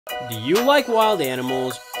Do you like wild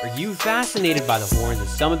animals? Are you fascinated by the horns of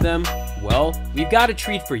some of them? Well, we've got a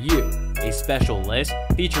treat for you, a special list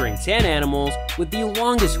featuring 10 animals with the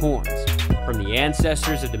longest horns. From the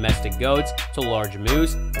ancestors of domestic goats to large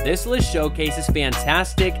moose, this list showcases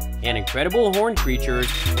fantastic and incredible horned creatures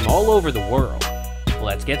from all over the world.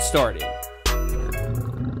 Let's get started.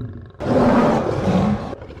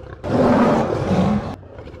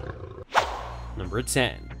 Number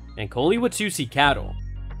 10. Ankole-Watusi cattle.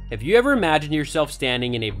 Have you ever imagined yourself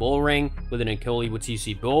standing in a bull ring with an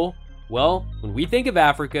Ankole-Watusi bull? Well, when we think of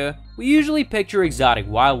Africa, we usually picture exotic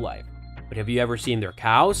wildlife. But have you ever seen their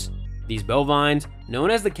cows? These bovines,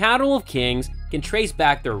 known as the cattle of kings, can trace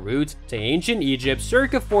back their roots to ancient Egypt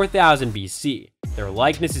circa 4000 BC. Their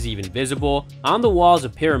likeness is even visible on the walls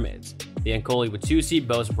of pyramids. The Ankole-Watusi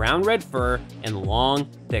boasts brown-red fur and long,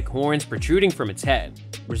 thick horns protruding from its head,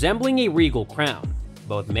 resembling a regal crown.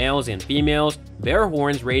 Both males and females bear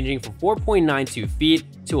horns ranging from 4.92 feet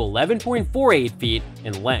to 11.48 feet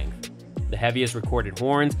in length. The heaviest recorded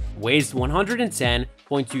horns weighs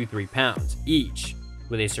 110.23 pounds each,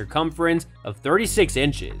 with a circumference of 36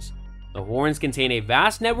 inches. The horns contain a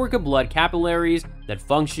vast network of blood capillaries that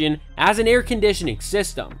function as an air conditioning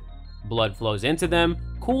system. Blood flows into them,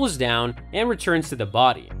 cools down, and returns to the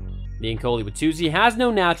body. The Ankole-Watusi has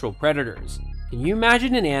no natural predators. Can you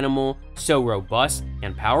imagine an animal so robust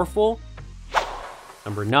and powerful?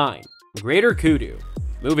 Number 9. Greater Kudu.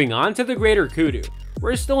 Moving on to the Greater Kudu,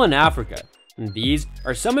 we're still in Africa, and these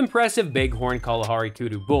are some impressive big-horned Kalahari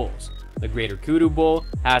kudu bulls. The Greater Kudu bull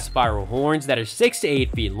has spiral horns that are 6 to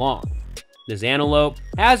 8 feet long. This antelope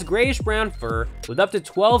has grayish-brown fur with up to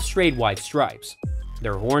 12 straight white stripes.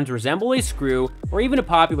 Their horns resemble a screw or even a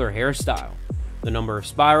popular hairstyle. The number of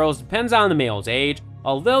spirals depends on the male's age.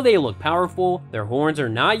 Although they look powerful, their horns are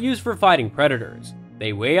not used for fighting predators.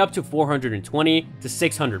 They weigh up to 420 to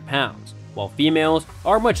 600 pounds, while females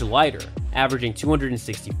are much lighter, averaging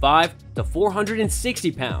 265 to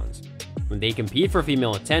 460 pounds. When they compete for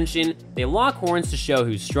female attention, they lock horns to show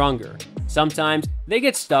who's stronger. Sometimes they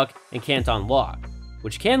get stuck and can't unlock,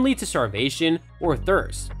 which can lead to starvation or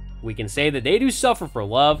thirst. We can say that they do suffer for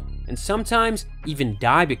love and sometimes even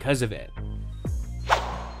die because of it.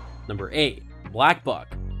 Number 8. Black buck.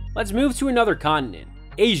 Let's move to another continent,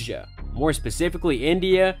 Asia, more specifically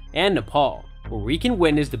India and Nepal, where we can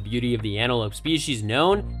witness the beauty of the antelope species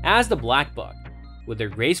known as the black buck. With their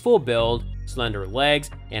graceful build, slender legs,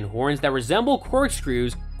 and horns that resemble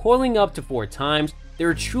corkscrews coiling up to 4 times,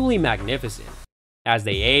 they're truly magnificent. As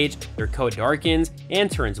they age, their coat darkens and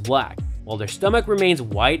turns black, while their stomach remains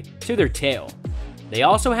white to their tail. They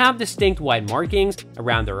also have distinct white markings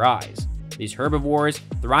around their eyes. These herbivores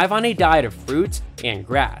thrive on a diet of fruits and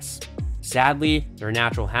grass. Sadly, their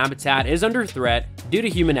natural habitat is under threat due to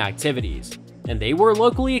human activities, and they were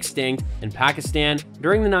locally extinct in Pakistan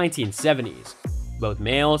during the 1970s. Both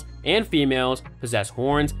males and females possess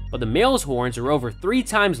horns, but the male's horns are over 3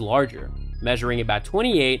 times larger, measuring about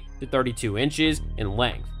 28 to 32 inches in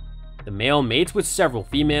length. The male mates with several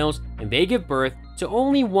females, and they give birth to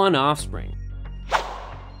only one offspring.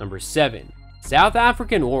 Number 7. South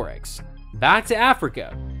African Oryx. Back to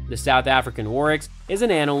Africa. The South African oryx is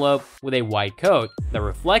an antelope with a white coat that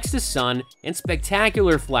reflects the sun and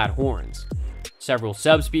spectacular flat horns. Several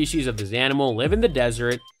subspecies of this animal live in the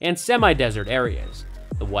desert and semi-desert areas.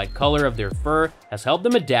 The white color of their fur has helped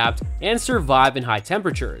them adapt and survive in high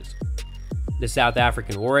temperatures. The South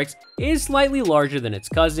African oryx is slightly larger than its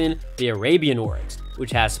cousin, the Arabian oryx,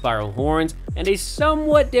 which has spiral horns and a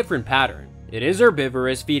somewhat different pattern. It is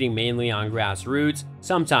herbivorous, feeding mainly on grass roots,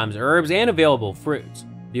 sometimes herbs, and available fruits.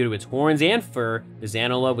 Due to its horns and fur, this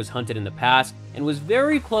antelope was hunted in the past and was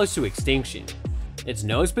very close to extinction. Its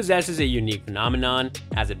nose possesses a unique phenomenon.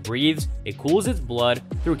 As it breathes, it cools its blood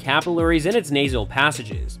through capillaries in its nasal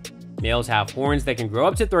passages. Males have horns that can grow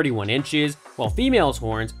up to 31 inches, while females'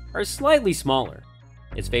 horns are slightly smaller.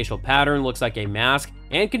 Its facial pattern looks like a mask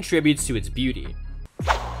and contributes to its beauty.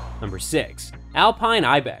 Number 6. Alpine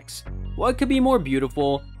Ibex. What could be more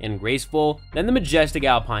beautiful and graceful than the majestic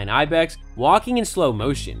alpine ibex walking in slow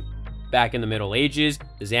motion? Back in the Middle Ages,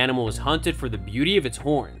 this animal was hunted for the beauty of its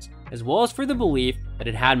horns, as well as for the belief that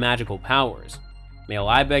it had magical powers. Male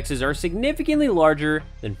ibexes are significantly larger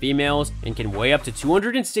than females and can weigh up to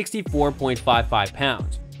 264.55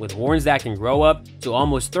 pounds, with horns that can grow up to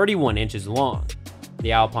almost 31 inches long.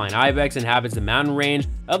 The alpine ibex inhabits the mountain range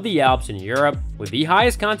of the Alps in Europe, with the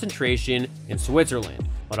highest concentration in Switzerland,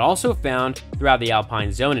 but also found throughout the Alpine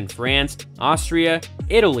zone in France, Austria,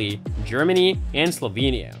 Italy, Germany, and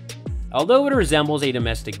Slovenia. Although it resembles a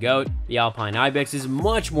domestic goat, the alpine ibex is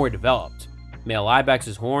much more developed. male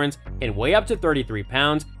ibex's horns can weigh up to 33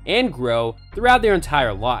 pounds and grow throughout their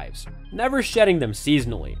entire lives, never shedding them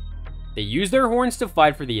seasonally. They use their horns to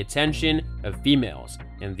fight for the attention of females,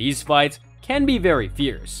 and these fights can be very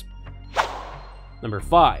fierce. Number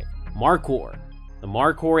 5. Markhor. The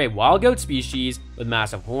Markhor, a wild goat species with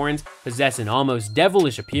massive horns, possess an almost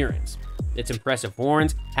devilish appearance. Its impressive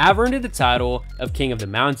horns have earned it the title of King of the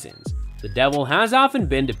Mountains. The devil has often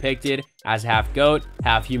been depicted as half goat,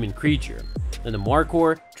 half human creature, and the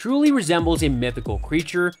Markhor truly resembles a mythical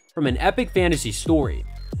creature from an epic fantasy story.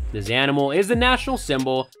 This animal is the national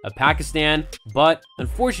symbol of Pakistan, but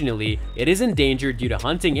unfortunately, it is endangered due to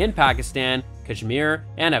hunting in Pakistan, Kashmir,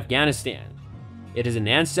 and Afghanistan. It is an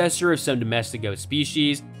ancestor of some domestic goat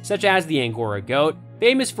species, such as the Angora goat,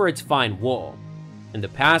 famous for its fine wool. In the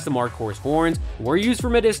past, the Markhor's horns were used for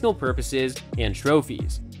medicinal purposes and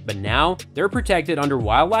trophies, but now they're protected under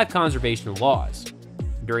wildlife conservation laws.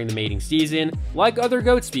 During the mating season, like other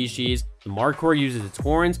goat species, the Markhor uses its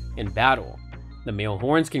horns in battle. The male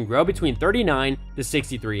horns can grow between 39 to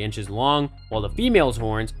 63 inches long, while the female's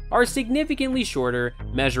horns are significantly shorter,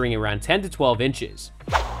 measuring around 10 to 12 inches.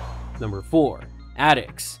 Number 4.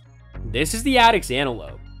 Addax. This is the Addax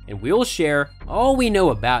antelope, and we'll share all we know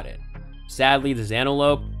about it. Sadly, this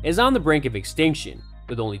antelope is on the brink of extinction,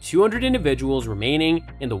 with only 200 individuals remaining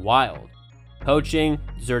in the wild. Poaching,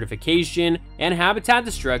 desertification, and habitat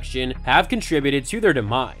destruction have contributed to their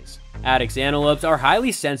demise. Addax antelopes are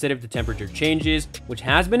highly sensitive to temperature changes, which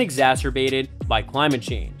has been exacerbated by climate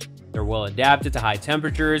change. They're well adapted to high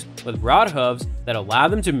temperatures with broad hooves that allow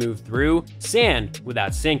them to move through sand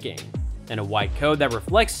without sinking, and a white coat that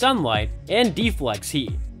reflects sunlight and deflects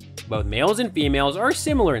heat. Both males and females are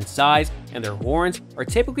similar in size, and their horns are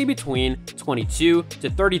typically between 22 to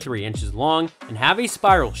 33 inches long and have a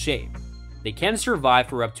spiral shape. They can survive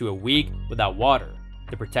for up to a week without water.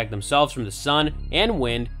 To protect themselves from the sun and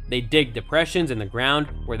wind, they dig depressions in the ground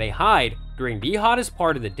where they hide during the hottest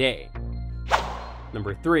part of the day.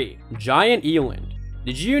 Number 3. Giant eland.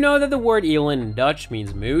 Did you know that the word eland in Dutch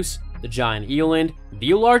means moose? The giant eland,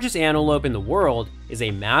 the largest antelope in the world, is a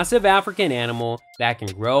massive African animal that can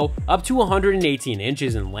grow up to 118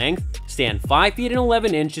 inches in length, stand 5 feet and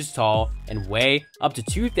 11 inches tall, and weigh up to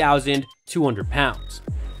 2,200 pounds.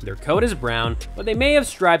 Their coat is brown, but they may have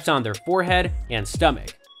stripes on their forehead and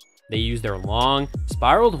stomach. They use their long,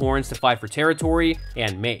 spiraled horns to fight for territory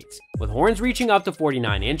and mates, with horns reaching up to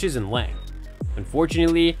 49 inches in length.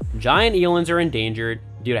 Unfortunately, giant elands are endangered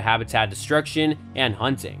due to habitat destruction and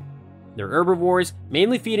hunting. They're herbivores,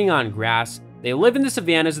 mainly feeding on grass. They live in the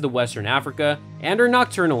savannas of the Western Africa and are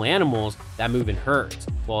nocturnal animals that move in herds,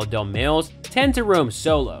 while adult males tend to roam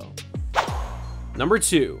solo. Number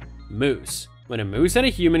 2. Moose. When a moose and a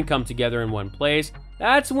human come together in one place,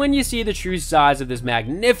 that's when you see the true size of this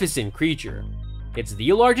magnificent creature. It's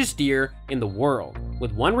the largest deer in the world,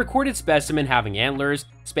 with one recorded specimen having antlers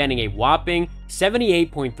spanning a whopping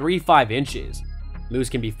 78.35 inches. Moose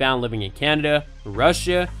can be found living in Canada,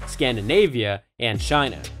 Russia, Scandinavia, and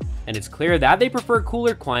China, and it's clear that they prefer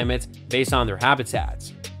cooler climates based on their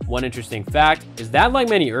habitats. One interesting fact is that, like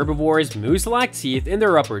many herbivores, moose lack teeth in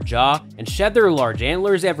their upper jaw and shed their large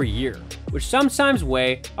antlers every year, which sometimes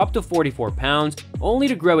weigh up to 44 pounds, only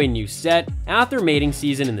to grow a new set after mating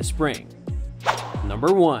season in the spring.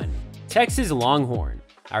 Number 1. Texas Longhorn.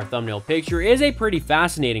 Our thumbnail picture is a pretty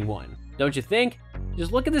fascinating one, don't you think?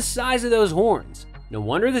 Just look at the size of those horns. No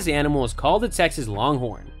wonder this animal is called the Texas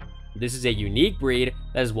Longhorn. This is a unique breed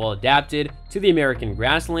that is well adapted to the American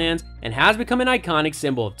grasslands and has become an iconic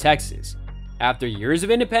symbol of Texas. After years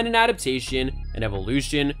of independent adaptation and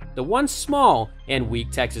evolution, the once small and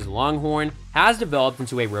weak Texas Longhorn has developed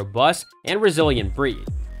into a robust and resilient breed,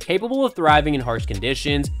 capable of thriving in harsh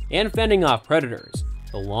conditions and fending off predators.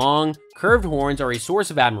 The long, curved horns are a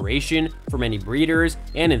source of admiration for many breeders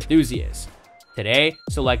and enthusiasts. Today,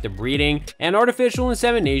 selective breeding and artificial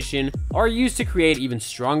insemination are used to create even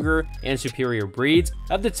stronger and superior breeds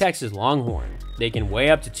of the Texas Longhorn. They can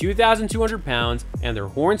weigh up to 2,200 pounds, and their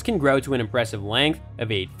horns can grow to an impressive length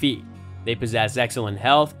of 8 feet. They possess excellent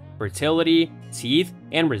health, fertility, teeth,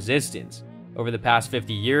 and resistance. Over the past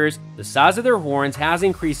 50 years, the size of their horns has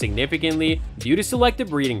increased significantly due to selective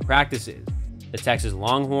breeding practices. The Texas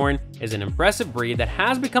Longhorn is an impressive breed that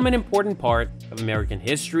has become an important part of American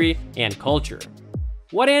history and culture.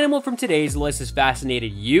 What animal from today's list has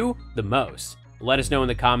fascinated you the most? Let us know in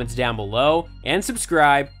the comments down below and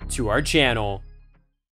subscribe to our channel.